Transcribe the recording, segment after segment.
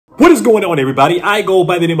What is going on, everybody? I go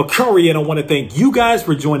by the name of Curry, and I want to thank you guys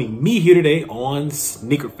for joining me here today on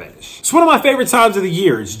SneakerPhetish. It's one of my favorite times of the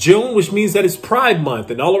year. It's June, which means that it's Pride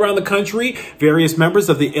Month, and all around the country, various members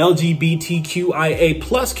of the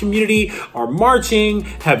LGBTQIA+ community are marching,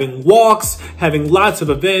 having walks, having lots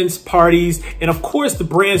of events, parties, and of course, the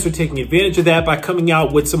brands are taking advantage of that by coming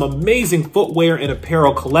out with some amazing footwear and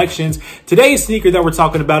apparel collections. Today's sneaker that we're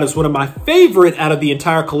talking about is one of my favorite out of the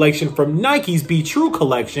entire collection from Nike's BETRUE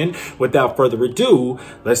Collection. Without further ado,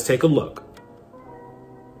 let's take a look.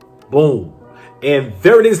 Boom. And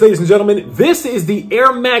there it is, ladies and gentlemen. This is the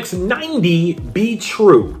Air Max 90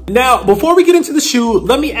 BETRUE. Now, before we get into the shoe,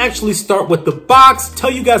 let me actually start with the box, tell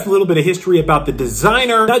you guys a little bit of history about the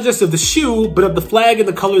designer, not just of the shoe, but of the flag and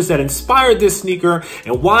the colors that inspired this sneaker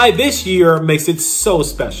and why this year makes it so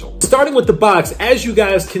special. Starting with the box, as you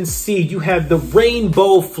guys can see, you have the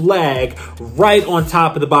rainbow flag right on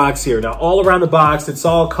top of the box here. Now, all around the box, it's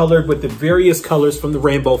all colored with the various colors from the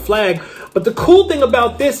rainbow flag. But the cool thing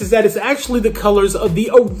about this is that it's actually the colors of the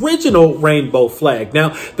original rainbow flag.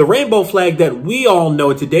 Now, the rainbow flag that we all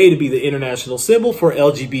know today to be the international symbol for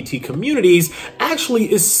LGBT communities actually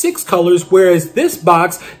is 6 colors, whereas this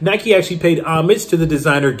box, Nike actually paid homage to the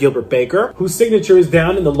designer Gilbert Baker, whose signature is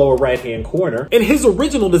down in the lower right-hand corner, and his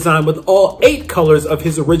original design with all 8 colors of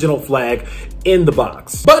his original flag in the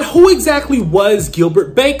box. But who exactly was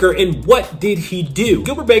Gilbert Baker and what did he do?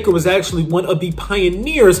 Gilbert Baker was actually one of the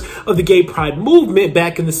pioneers of the gay pride movement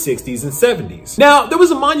back in the 60s and 70s. Now, there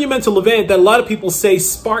was a monumental event that a lot of people say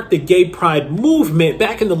sparked the gay pride movement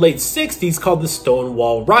back in the late 60s called the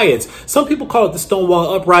Stonewall riots. Some people call it the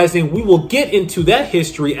Stonewall Uprising. We will get into that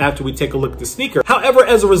history after we take a look at the sneaker. However,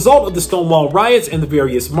 as a result of the Stonewall riots and the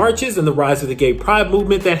various marches and the rise of the gay pride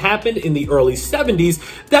movement that happened in the early 70s,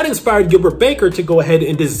 that inspired Gilbert Baker to go ahead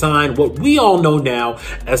and design what we all know now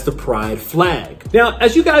as the pride flag. Now,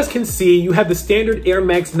 as you guys can see, you have the standard Air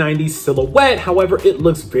Max 90 silhouette. However, it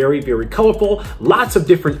looks very, very colorful. Lots of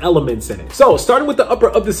different elements in it. So starting with the upper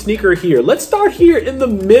of the sneaker here, let's start here in the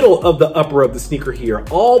middle of the upper of the sneaker here.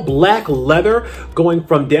 All black leather going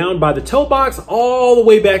from down by the toe box all the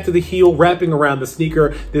way back to the heel, wrapping around the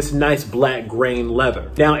sneaker, this nice black grain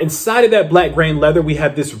leather. Now, inside of that black grain leather, we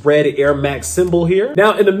have this red Air Max symbol here.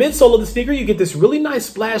 Now, in the midsole of the sneaker, you get this really nice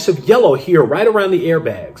splash of yellow here right around the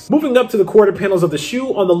airbags. Moving up to the quarter panels of the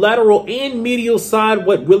shoe, on the lateral and medial side,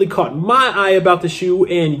 what really caught my eye about the shoe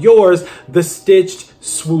and yours, the stitched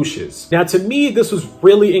swooshes. Now, to me, this was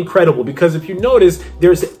really incredible because if you notice,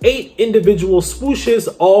 there's 8 individual swooshes,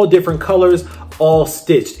 all different colors, all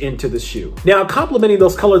stitched into the shoe. Now, complementing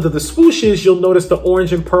those colors of the swooshes, you'll notice the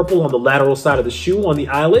orange and purple on the lateral side of the shoe on the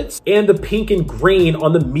eyelets and the pink and green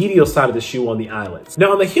on the medial side of the shoe on the eyelets.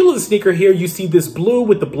 Now, on the heel of the sneaker here, you see this blue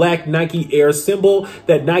with the black Nike Air symbol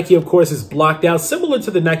that Nike, of course, is blocked out, similar to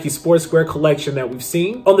the Nike Sportswear collection that we've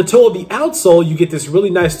seen. On the toe of the outsole, you get this really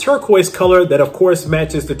nice turquoise color that, of course,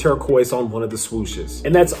 matches the turquoise on one of the swooshes.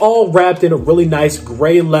 And that's all wrapped in a really nice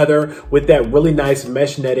gray leather with that really nice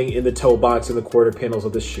mesh netting in the toe box and the quarter panels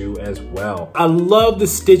of the shoe as well. I love the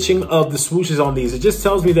stitching of the swooshes on these. It just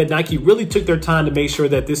tells me that Nike really took their time to make sure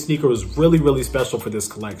that this sneaker was really, really special for this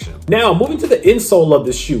collection. Now, moving to the insole of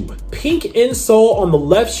the shoe. Pink insole on the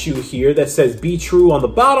left shoe here that says BETRUE on the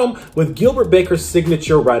bottom with Gilbert Baker's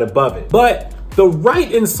signature right above it. But the right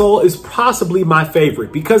insole is possibly my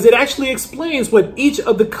favorite because it actually explains what each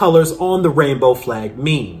of the colors on the rainbow flag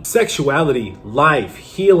mean. Sexuality, life,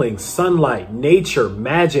 healing, sunlight, nature,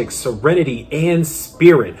 magic, serenity, and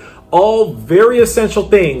spirit. All very essential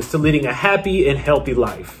things to leading a happy and healthy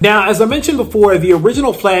life. Now, as I mentioned before, the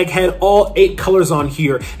original flag had all 8 colors on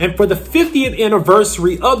here, and for the 50th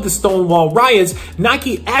anniversary of the Stonewall riots,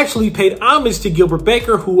 Nike actually paid homage to Gilbert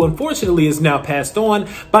Baker, who unfortunately is now passed on,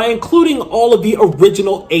 by including all of the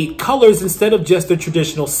original 8 colors instead of just the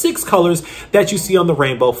traditional 6 colors that you see on the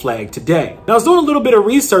rainbow flag today. Now, I was doing a little bit of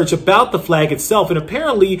research about the flag itself, and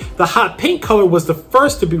apparently the hot pink color was the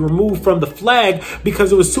first to be removed from the flag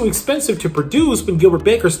because it was too expensive to produce when Gilbert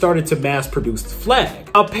Baker started to mass produce the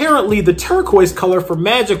flag. Apparently, the turquoise color for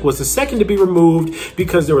Magic was the second to be removed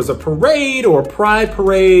because there was a parade or a pride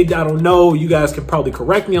parade. I don't know. You guys can probably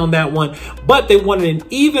correct me on that one, but they wanted an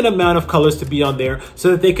even amount of colors to be on there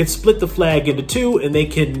so that they could split the flag into 2 and they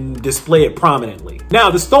can display it prominently.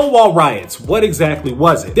 Now, the Stonewall riots, what exactly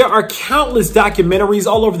was it? There are countless documentaries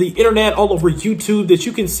all over the internet, all over YouTube that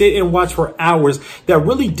you can sit and watch for hours that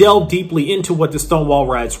really delve deeply into what the Stonewall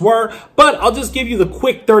riots were. were, but I'll just give you the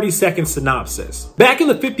quick 30-second synopsis. Back in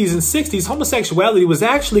the 50s and 60s, homosexuality was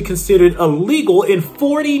actually considered illegal in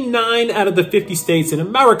 49 out of the 50 states in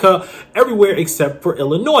America, everywhere except for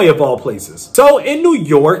Illinois, of all places. So in New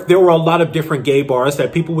York, there were a lot of different gay bars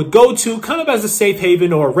that people would go to kind of as a safe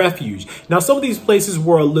haven or a refuge. Now, some of these places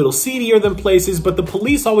were a little seedier than places, but the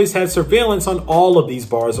police always had surveillance on all of these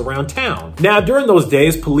bars around town. Now, during those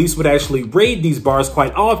days, police would actually raid these bars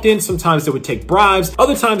quite often. Sometimes they would take bribes.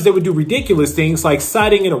 Other times they would do ridiculous things like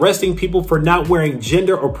citing and arresting people for not wearing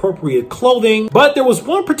gender appropriate clothing. But there was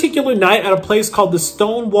one particular night at a place called the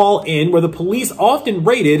Stonewall Inn where the police often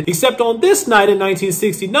raided, except on this night in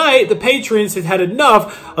 1969, the patrons had had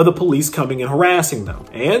enough of the police coming and harassing them.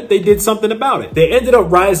 And they did something about it. They ended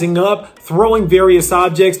up rising up, throwing various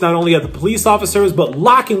objects, not only at the police officers, but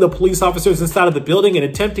locking the police officers inside of the building and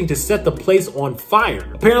attempting to set the place on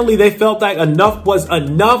fire. Apparently, they felt like enough was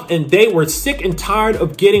enough and they were sick and tired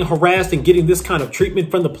of getting harassed and getting this kind of treatment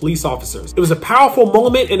from the police officers. It was a powerful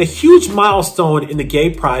moment and a huge milestone in the gay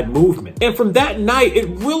pride movement. And from that night, it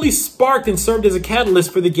really sparked and served as a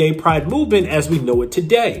catalyst for the gay pride movement as we know it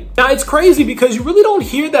today. Now, it's crazy because you really don't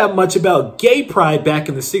hear that much about gay pride back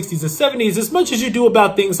in the 60s and 70s as much as you do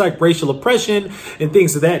about things like racial oppression and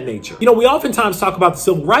things of that nature. You know, we oftentimes talk about the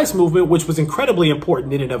civil rights movement, which was incredibly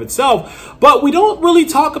important in and of itself, but we don't really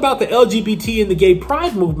talk about the LGBT and the gay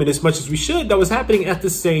pride movement as much as we should that was happening at the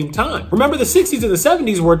same time. Remember, the 60s and the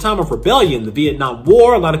 70s were a time of rebellion, the Vietnam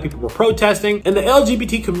War, a lot of people were protesting, and the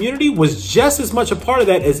LGBT community was just as much a part of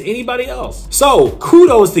that as anybody else. So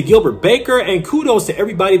kudos to Gilbert Baker and kudos to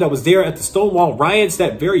everybody that was there at the Stonewall riots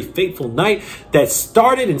that very fateful night that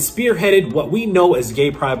started and spearheaded what we know as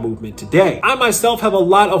gay pride movement today. I myself have a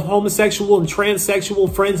lot of homosexual and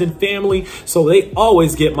transsexual friends and family, so they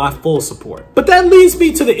always get my full support. But that leads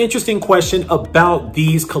me to the interesting question about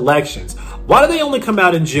these collections. Why do they only come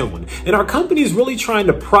out in June? And are companies really trying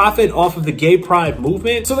to profit off of the gay pride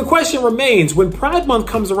movement? So the question remains, when Pride Month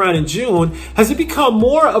comes around in June, has it become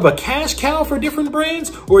more of a cash cow for different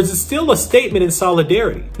brands, or is it still a statement in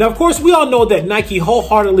solidarity? Now, of course, we all know that Nike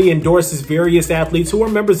wholeheartedly endorses various athletes who are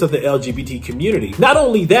members of the LGBT community. Not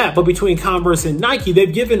only that, but between Converse and Nike,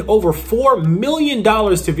 they've given over $4 million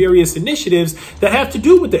to various initiatives that have to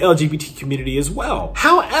do with the LGBT community as well.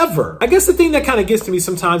 However, I guess the thing that kind of gets to me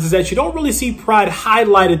sometimes is that you don't really see Pride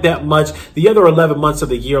highlighted that much the other 11 months of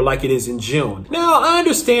the year like it is in June. Now, I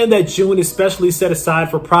understand that June is specially set aside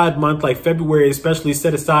for Pride Month, like February is specially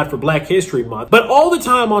set aside for Black History Month. But all the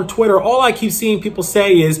time on Twitter, all I keep seeing people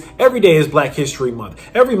say is every day is Black History Month.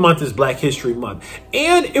 Every month is Black History Month.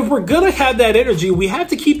 And if we're gonna have that energy, we have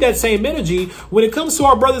to keep that same energy when it comes to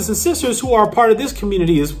our brothers and sisters who are a part of this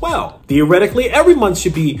community as well. Theoretically, every month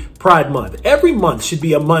should be Pride Month. Every month should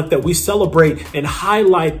be a month that we celebrate and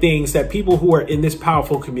highlight things that people who are in this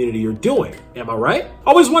powerful community are doing. Am I right? I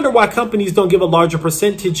always wonder why companies don't give a larger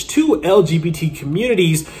percentage to LGBT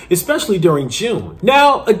communities, especially during June.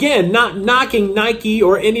 Now, again, not knocking Nike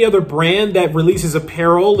or any other brand that releases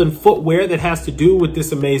apparel and footwear that has to do with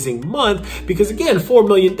this amazing month, because again, $4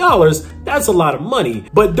 million, that's a lot of money.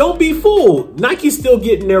 But don't be fooled, Nike's still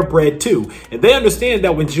getting their bread too. And they understand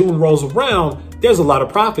that when June rolls around, there's a lot of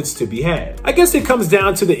profits to be had. I guess it comes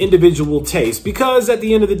down to the individual taste, because at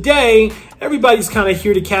the end of the day, everybody's kind of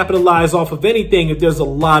here to capitalize off of anything if there's a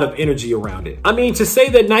lot of energy around it. I mean, to say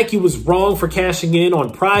that Nike was wrong for cashing in on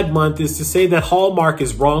Pride Month is to say that Hallmark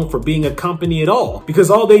is wrong for being a company at all, because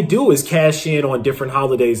all they do is cash in on different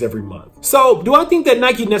holidays every month. So do I think that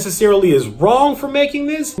Nike necessarily is wrong for making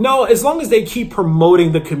this? No, as long as they keep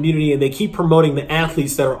promoting the community and they keep promoting the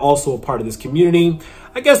athletes that are also a part of this community,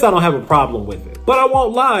 I guess I don't have a problem with it. But I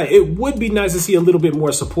won't lie, it would be nice to see a little bit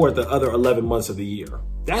more support the other 11 months of the year.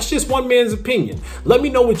 That's just one man's opinion. Let me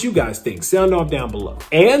know what you guys think. Sound off down below.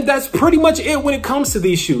 And that's pretty much it when it comes to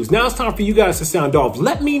these shoes. Now it's time for you guys to sound off.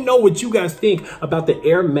 Let me know what you guys think about the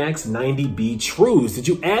Air Max 90 BETRUEs. Did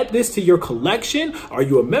you add this to your collection? Are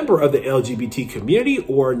you a member of the LGBT community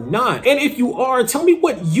or not? And if you are, tell me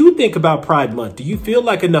what you think about Pride Month. Do you feel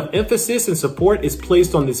like enough emphasis and support is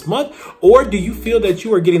placed on this month? Or do you feel that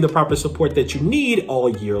you are getting the proper support that you need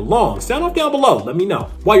all year long? Sound off down below. Let me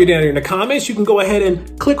know. While you're down here in the comments, you can go ahead and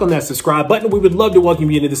click on that subscribe button. We would love to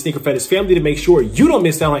welcome you into the Sneaker Fetish family to make sure you don't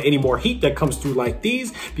miss out on any more heat that comes through like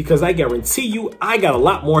these, because I guarantee you I got a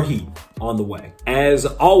lot more heat on the way. As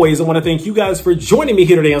always, I want to thank you guys for joining me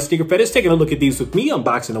here today on Sneaker Fetish, taking a look at these with me,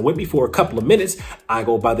 unboxing them with me for a couple of minutes. I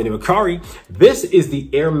go by the name of Kari. This is the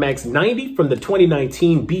Air Max 90 from the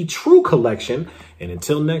 2019 BETRUE Collection. And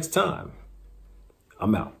until next time,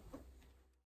 I'm out.